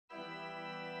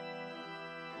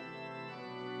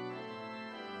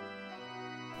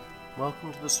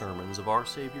Welcome to the sermons of Our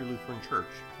Savior Lutheran Church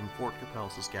in Fort Capel,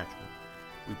 Saskatchewan.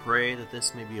 We pray that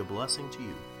this may be a blessing to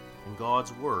you, and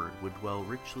God's Word would dwell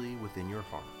richly within your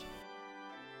heart.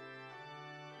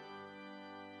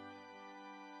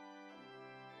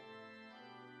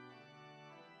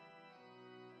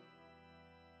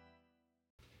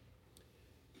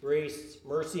 Grace,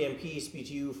 mercy, and peace be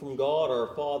to you from God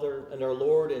our Father and our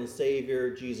Lord and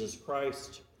Savior Jesus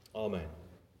Christ. Amen.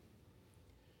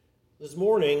 This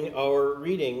morning, our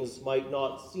readings might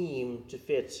not seem to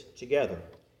fit together,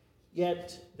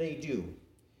 yet they do.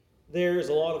 There's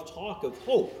a lot of talk of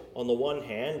hope on the one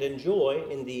hand and joy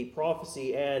in the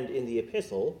prophecy and in the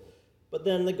epistle, but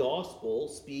then the gospel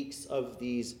speaks of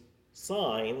these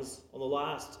signs on the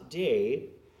last day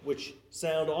which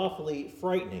sound awfully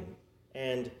frightening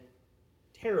and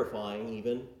terrifying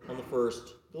even on the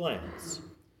first glance.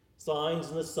 Signs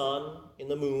in the sun, in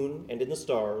the moon, and in the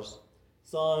stars.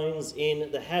 Signs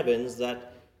in the heavens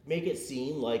that make it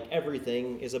seem like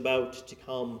everything is about to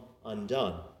come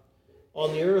undone.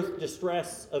 On the earth,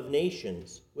 distress of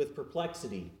nations with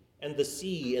perplexity, and the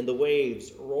sea and the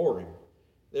waves roaring.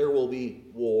 There will be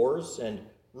wars and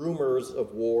rumors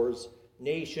of wars,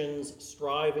 nations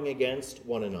striving against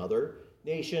one another,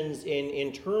 nations in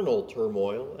internal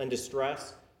turmoil and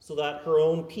distress, so that her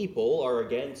own people are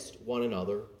against one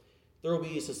another. There will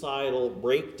be societal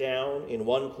breakdown in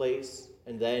one place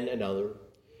and then another.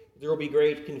 There will be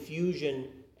great confusion,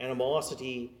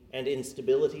 animosity, and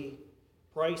instability,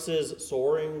 prices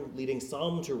soaring, leading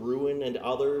some to ruin and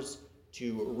others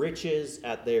to riches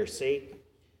at their sake.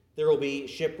 There will be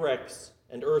shipwrecks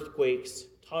and earthquakes,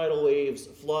 tidal waves,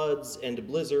 floods and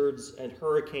blizzards and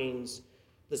hurricanes.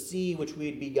 The sea, which we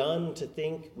had begun to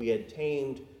think we had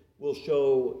tamed, will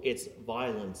show its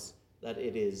violence that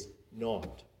it is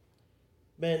not.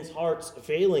 Men's hearts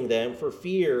failing them for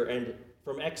fear and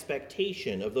from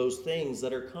expectation of those things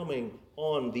that are coming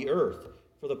on the earth,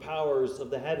 for the powers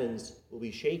of the heavens will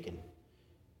be shaken.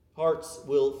 Hearts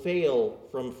will fail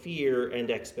from fear and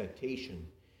expectation.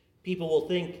 People will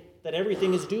think that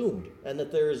everything is doomed and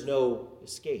that there is no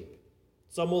escape.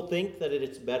 Some will think that it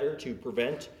is better to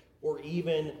prevent or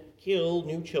even kill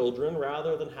new children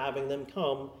rather than having them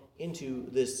come into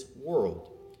this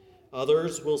world.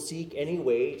 Others will seek any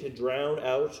way to drown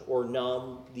out or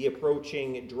numb the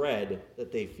approaching dread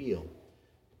that they feel.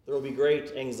 There will be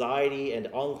great anxiety and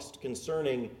angst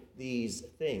concerning these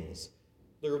things.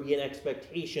 There will be an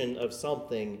expectation of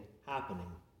something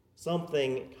happening,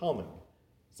 something coming,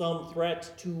 some threat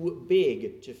too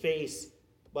big to face,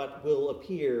 but will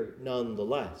appear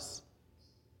nonetheless.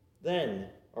 Then,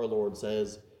 our Lord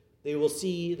says, they will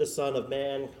see the Son of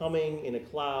Man coming in a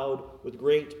cloud with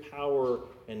great power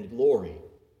and glory.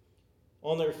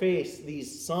 On their face,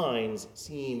 these signs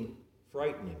seem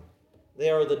frightening. They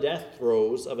are the death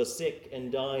throes of a sick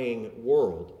and dying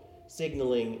world,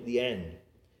 signaling the end.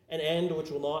 An end which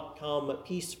will not come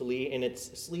peacefully in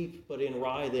its sleep, but in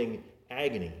writhing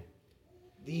agony.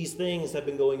 These things have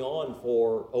been going on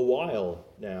for a while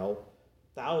now,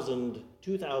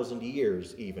 2,000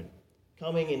 years even,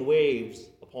 coming in waves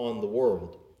upon the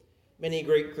world. Many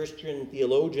great Christian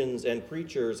theologians and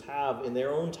preachers have, in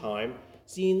their own time,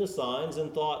 seen the signs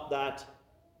and thought that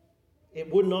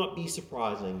it would not be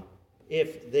surprising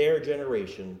if their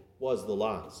generation was the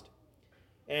last.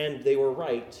 And they were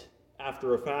right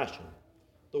after a fashion.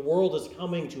 The world is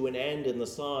coming to an end and the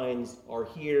signs are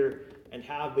here and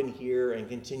have been here and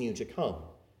continue to come.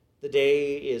 The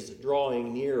day is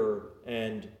drawing nearer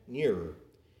and nearer.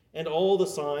 And all the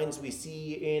signs we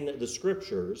see in the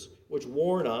Scriptures, which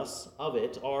warn us of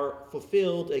it, are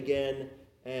fulfilled again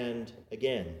and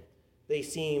again. They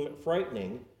seem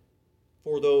frightening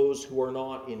for those who are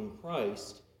not in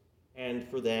Christ, and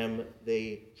for them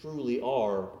they truly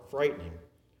are frightening.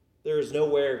 There is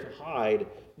nowhere to hide,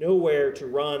 nowhere to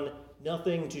run,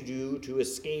 nothing to do to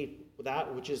escape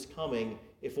that which is coming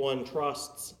if one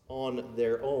trusts on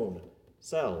their own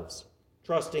selves,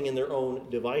 trusting in their own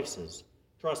devices,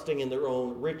 trusting in their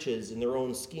own riches, in their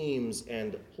own schemes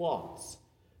and plots.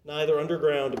 Neither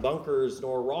underground bunkers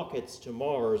nor rockets to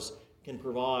Mars can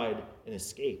provide an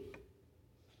escape.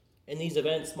 And these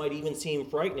events might even seem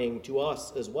frightening to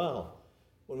us as well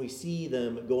when we see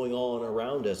them going on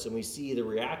around us and we see the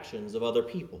reactions of other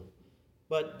people.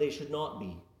 But they should not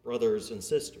be, brothers and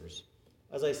sisters.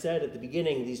 As I said at the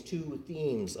beginning, these two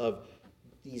themes of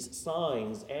these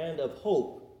signs and of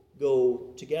hope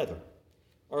go together.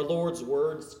 Our Lord's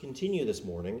words continue this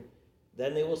morning.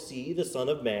 Then they will see the Son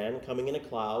of Man coming in a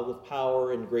cloud with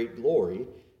power and great glory.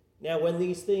 Now when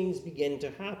these things begin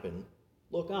to happen,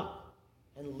 look up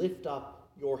and lift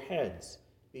up your heads,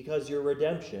 because your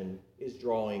redemption is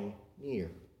drawing near.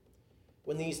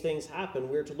 When these things happen,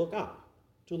 we're to look up,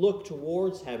 to look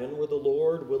towards heaven where the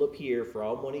Lord will appear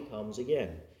from when he comes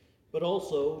again, but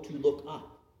also to look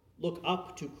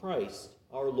up to Christ,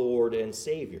 our Lord and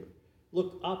Savior.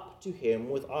 Look up to him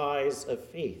with eyes of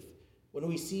faith. When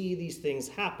we see these things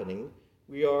happening,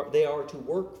 they are to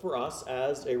work for us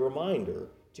as a reminder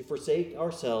to forsake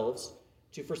ourselves,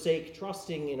 to forsake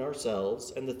trusting in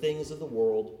ourselves and the things of the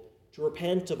world, to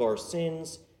repent of our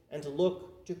sins, and to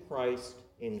look to Christ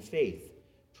in faith,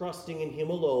 trusting in him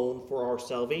alone for our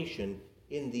salvation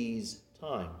in these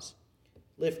times.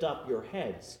 Lift up your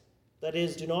heads. That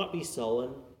is, do not be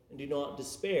sullen and do not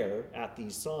despair at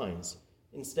these signs.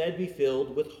 Instead, be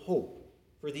filled with hope,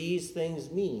 for these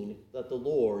things mean that the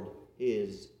Lord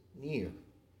is near.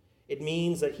 It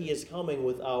means that he is coming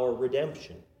with our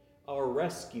redemption, our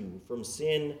rescue from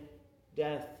sin,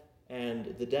 death,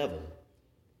 and the devil.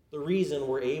 The reason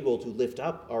we're able to lift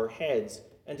up our heads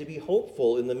and to be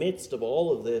hopeful in the midst of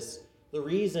all of this, the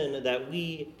reason that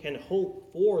we can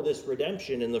hope for this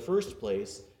redemption in the first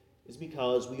place, is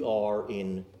because we are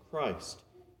in Christ.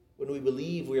 When we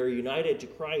believe we are united to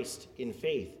Christ in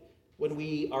faith, when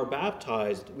we are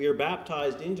baptized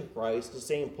into Christ, as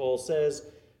St. Paul says,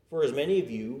 for as many of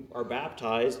you are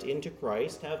baptized into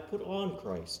Christ, have put on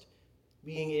Christ.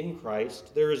 Being in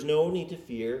Christ, there is no need to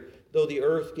fear, though the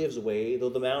earth gives way, though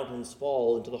the mountains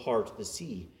fall into the heart of the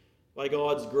sea. By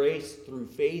God's grace, through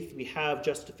faith, we have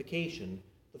justification,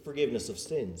 the forgiveness of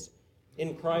sins.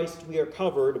 In Christ we are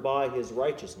covered by his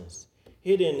righteousness,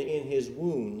 hidden in his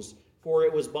wounds, for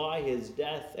it was by his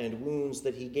death and wounds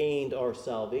that he gained our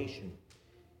salvation.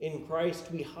 In Christ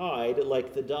we hide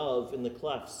like the dove in the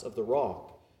clefts of the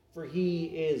rock, for he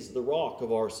is the rock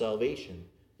of our salvation,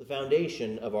 the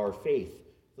foundation of our faith,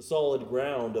 the solid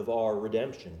ground of our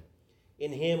redemption.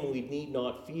 In him we need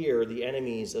not fear the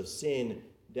enemies of sin,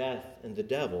 death, and the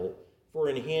devil, for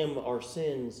in him our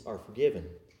sins are forgiven.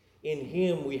 In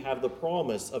him we have the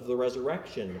promise of the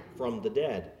resurrection from the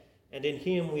dead, and in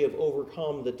him we have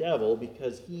overcome the devil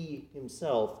because he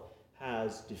himself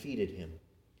has defeated him.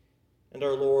 And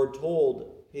our Lord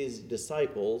told his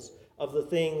disciples of the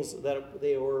things that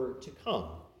they were to come,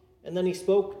 and then he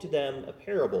spoke to them a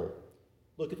parable.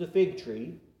 Look at the fig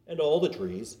tree and all the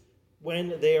trees.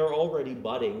 When they are already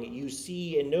budding, you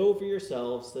see and know for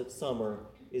yourselves that summer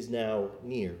is now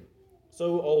near.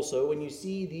 So also, when you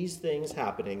see these things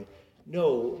happening,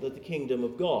 know that the kingdom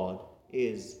of God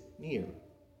is near.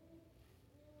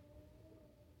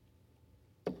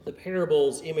 The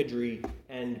parable's imagery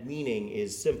and meaning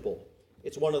is simple.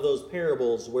 It's one of those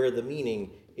parables where the meaning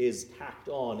is tacked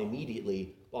on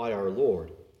immediately by our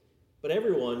Lord. But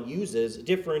everyone uses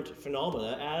different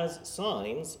phenomena as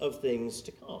signs of things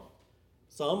to come.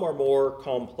 Some are more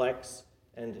complex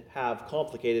and have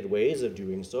complicated ways of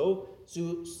doing so,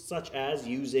 such as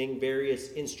using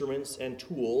various instruments and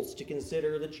tools to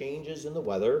consider the changes in the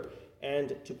weather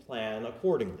and to plan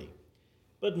accordingly.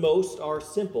 But most are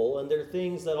simple, and they're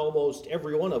things that almost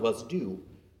every one of us do.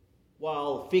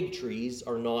 While fig trees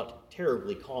are not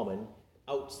terribly common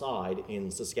outside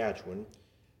in Saskatchewan,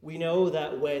 we know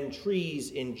that when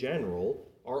trees in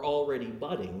general are already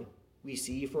budding, we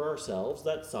see for ourselves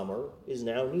that summer is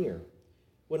now near.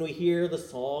 When we hear the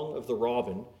song of the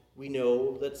robin, we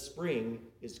know that spring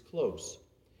is close.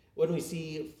 When we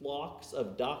see flocks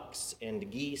of ducks and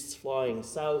geese flying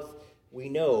south, we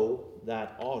know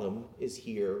that autumn is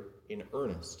here in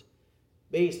earnest.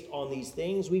 Based on these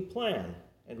things, we plan,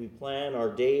 and we plan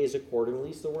our days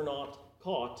accordingly so we're not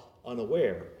caught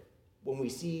unaware. When we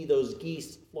see those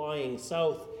geese flying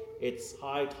south, it's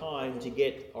high time to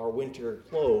get our winter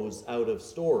clothes out of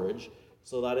storage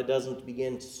so that it doesn't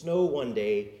begin to snow one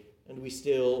day and we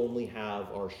still only have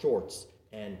our shorts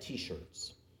and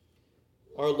t-shirts.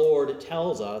 Our Lord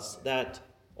tells us that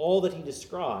all that he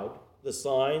described, the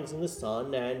signs in the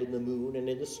sun and in the moon and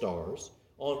in the stars,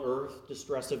 on earth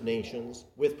distress of nations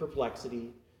with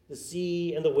perplexity, the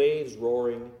sea and the waves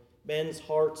roaring, men's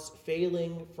hearts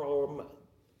failing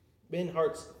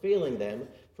them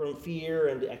from fear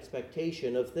and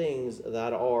expectation of things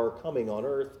that are coming on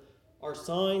earth, are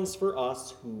signs for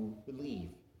us who believe.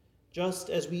 Just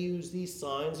as we use these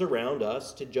signs around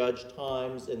us to judge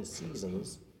times and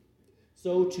seasons,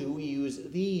 so too we use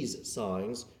these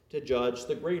signs to judge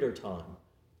the greater time,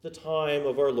 the time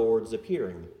of our Lord's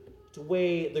appearing, to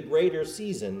weigh the greater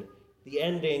season, the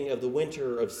ending of the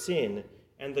winter of sin,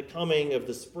 and the coming of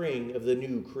the spring of the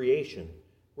new creation,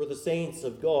 where the saints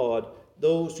of God,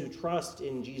 those who trust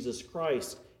in Jesus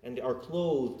Christ and are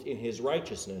clothed in his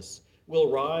righteousness,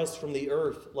 will rise from the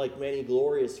earth like many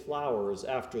glorious flowers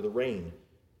after the rain.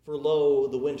 For lo,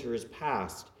 the winter is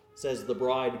past, says the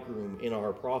bridegroom in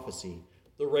our prophecy.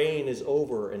 The rain is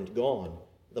over and gone.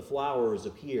 The flowers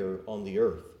appear on the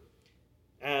earth.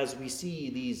 As we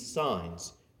see these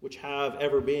signs, which have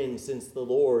ever been since the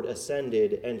Lord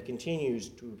ascended and continues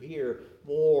to appear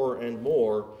more and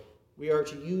more, we are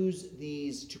to use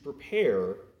these to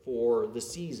prepare for the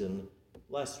season,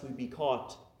 lest we be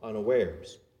caught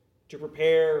unawares. To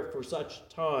prepare for such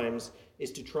times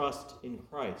is to trust in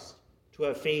Christ, to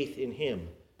have faith in him,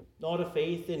 not a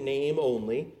faith in name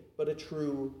only, but a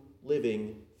true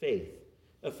living faith,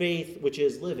 a faith which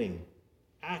is living,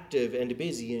 active and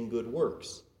busy in good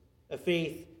works, a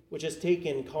faith which has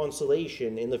taken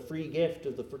consolation in the free gift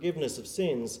of the forgiveness of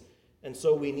sins, and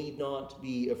so we need not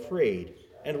be afraid,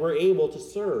 and we're able to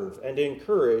serve and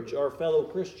encourage our fellow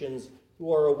Christians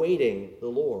who are awaiting the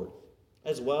Lord.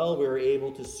 As well, we are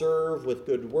able to serve with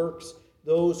good works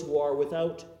those who are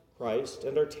without Christ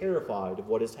and are terrified of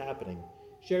what is happening,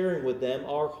 sharing with them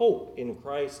our hope in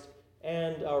Christ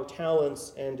and our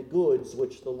talents and goods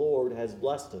which the Lord has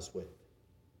blessed us with.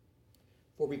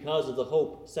 For because of the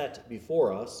hope set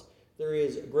before us, there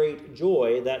is great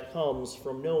joy that comes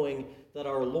from knowing that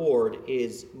our Lord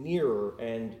is nearer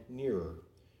and nearer.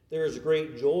 There is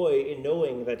great joy in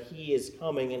knowing that he is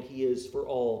coming and he is for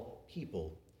all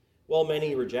people. While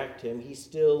many reject him, he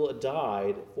still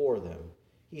died for them.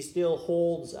 He still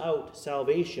holds out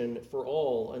salvation for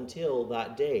all until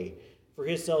that day. For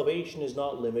his salvation is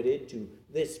not limited to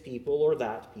this people or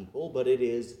that people, but it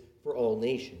is for all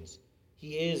nations.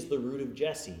 He is the root of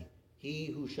Jesse, he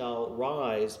who shall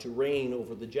rise to reign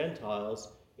over the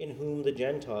Gentiles, in whom the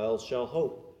Gentiles shall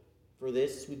hope. For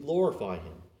this we glorify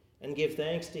him, and give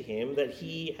thanks to him that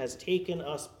he has taken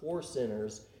us poor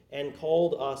sinners and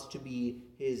called us to be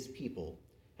his people,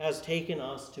 has taken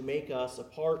us to make us a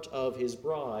part of his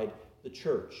bride, the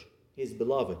church, his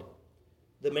beloved.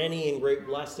 The many and great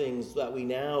blessings that we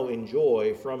now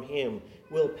enjoy from him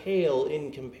will pale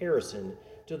in comparison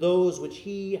to those which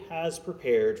he has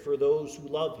prepared for those who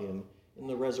love him in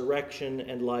the resurrection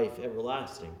and life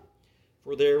everlasting.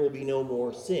 For there will be no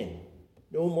more sin,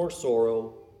 no more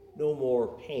sorrow, no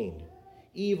more pain.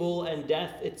 Evil and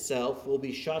death itself will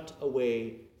be shut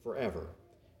away forever.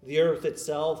 The earth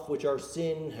itself, which our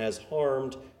sin has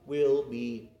harmed, will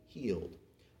be healed.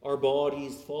 Our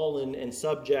bodies, fallen and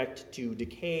subject to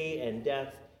decay and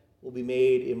death, will be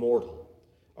made immortal.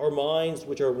 Our minds,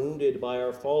 which are wounded by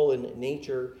our fallen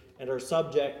nature and are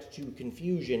subject to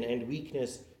confusion and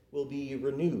weakness, will be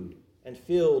renewed and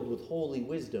filled with holy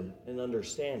wisdom and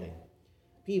understanding.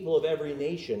 People of every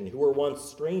nation who were once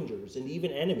strangers and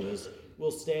even enemies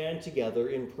will stand together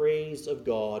in praise of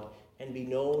God and be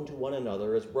known to one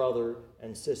another as brother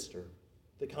and sister.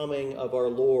 The coming of our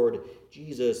Lord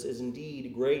Jesus is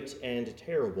indeed great and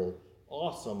terrible,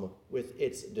 awesome with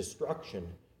its destruction,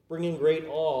 bringing great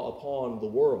awe upon the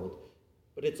world,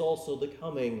 but it's also the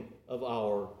coming of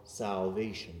our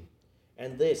salvation.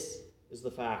 And this is the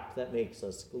fact that makes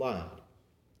us glad.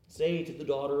 Say to the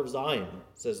daughter of Zion,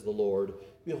 says the Lord,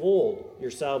 behold,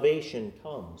 your salvation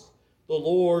comes. The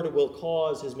Lord will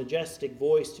cause his majestic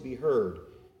voice to be heard,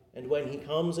 and when he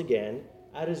comes again,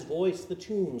 at his voice the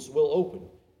tombs will open,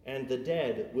 and the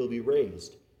dead will be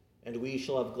raised, and we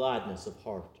shall have gladness of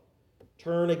heart.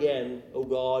 Turn again, O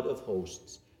God of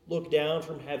hosts, look down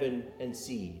from heaven and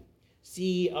see.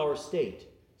 See our state,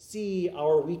 see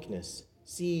our weakness,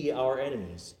 see our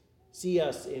enemies. See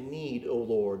us in need, O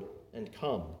Lord, and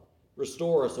come.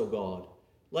 Restore us, O God.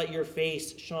 Let your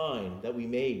face shine that we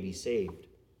may be saved.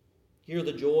 Hear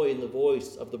the joy in the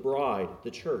voice of the bride,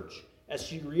 the church, as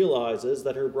she realizes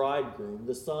that her bridegroom,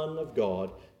 the Son of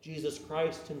God, Jesus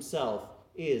Christ himself,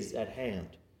 is at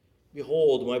hand.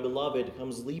 Behold, my beloved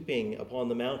comes leaping upon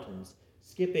the mountains,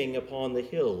 skipping upon the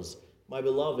hills. My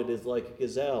beloved is like a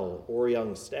gazelle or a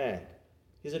young stag.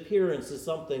 His appearance is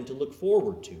something to look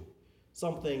forward to,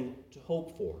 something to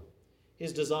hope for.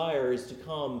 His desire is to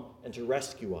come and to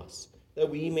rescue us, that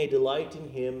we may delight in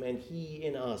him and he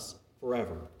in us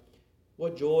forever.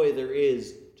 What joy there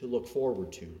is to look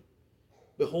forward to.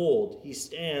 Behold, he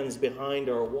stands behind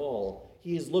our wall.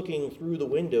 He is looking through the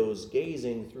windows,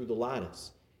 gazing through the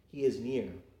lattice. He is near.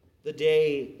 The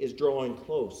day is drawing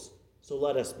close, so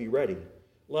let us be ready.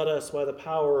 Let us, by the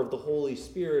power of the Holy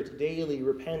Spirit, daily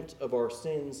repent of our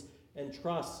sins and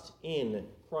trust in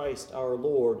Christ our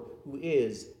Lord, who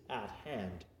is at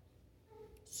hand.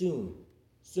 Soon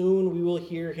we will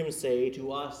hear him say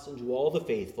to us and to all the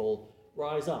faithful,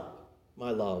 rise up, my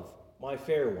love, my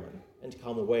fair one, and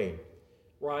come away.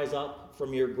 Rise up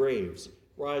from your graves.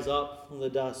 Rise up from the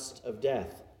dust of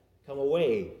death. Come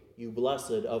away, you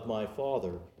blessed of my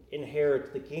Father.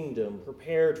 Inherit the kingdom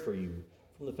prepared for you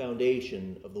from the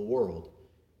foundation of the world.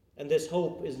 And this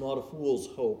hope is not a fool's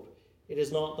hope. It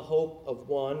is not the hope of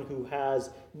one who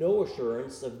has no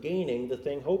assurance of gaining the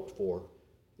thing hoped for.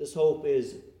 This hope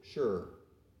is sure.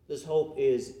 This hope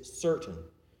is certain.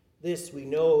 This we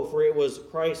know, for it was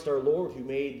Christ our Lord who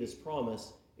made this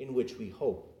promise in which we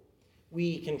hope.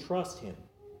 We can trust him,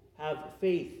 have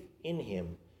faith in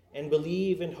him, and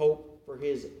believe and hope for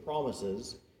his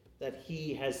promises that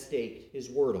he has staked his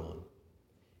word on.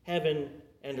 Heaven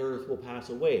and earth will pass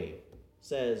away,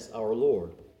 says our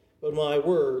Lord, but my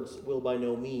words will by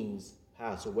no means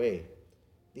pass away.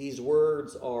 These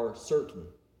words are certain,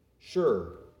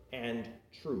 sure, and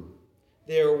true.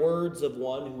 They are words of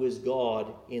one who is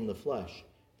God in the flesh.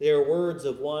 They are words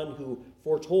of one who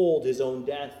foretold his own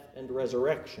death and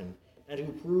resurrection, and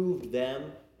who proved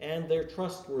them and their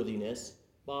trustworthiness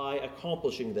by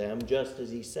accomplishing them just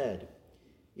as he said.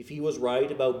 If he was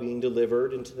right about being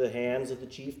delivered into the hands of the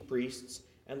chief priests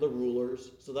and the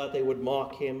rulers, so that they would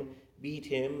mock him, beat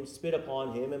him, spit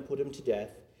upon him, and put him to death,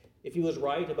 if he was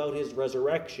right about his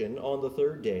resurrection on the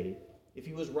third day, if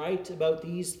he was right about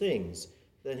these things,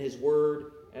 then his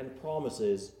word and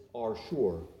promises are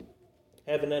sure.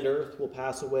 Heaven and earth will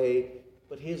pass away,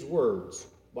 but his words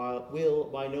will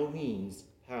by no means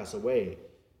pass away.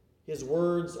 His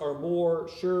words are more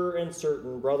sure and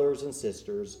certain, brothers and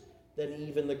sisters, than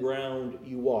even the ground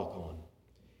you walk on.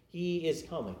 He is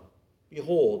coming.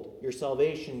 Behold, your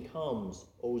salvation comes,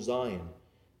 O Zion.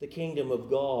 The kingdom of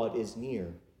God is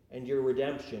near, and your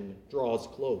redemption draws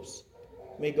close.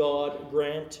 May God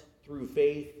grant, through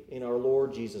faith in our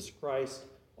Lord Jesus Christ,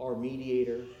 our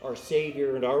mediator, our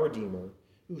Savior, and our Redeemer,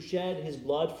 who shed his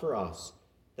blood for us,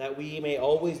 that we may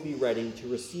always be ready to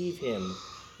receive him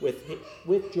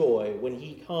with joy when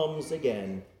he comes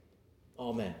again.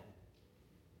 Amen.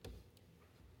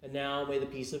 And now may the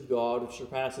peace of God, which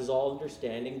surpasses all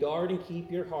understanding, guard and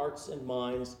keep your hearts and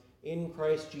minds in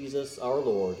Christ Jesus our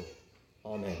Lord.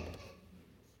 Amen.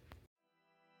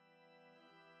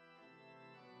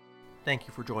 Thank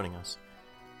you for joining us.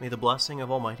 May the blessing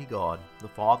of Almighty God, the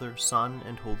Father, Son,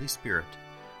 and Holy Spirit,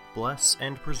 bless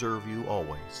and preserve you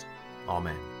always.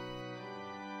 Amen.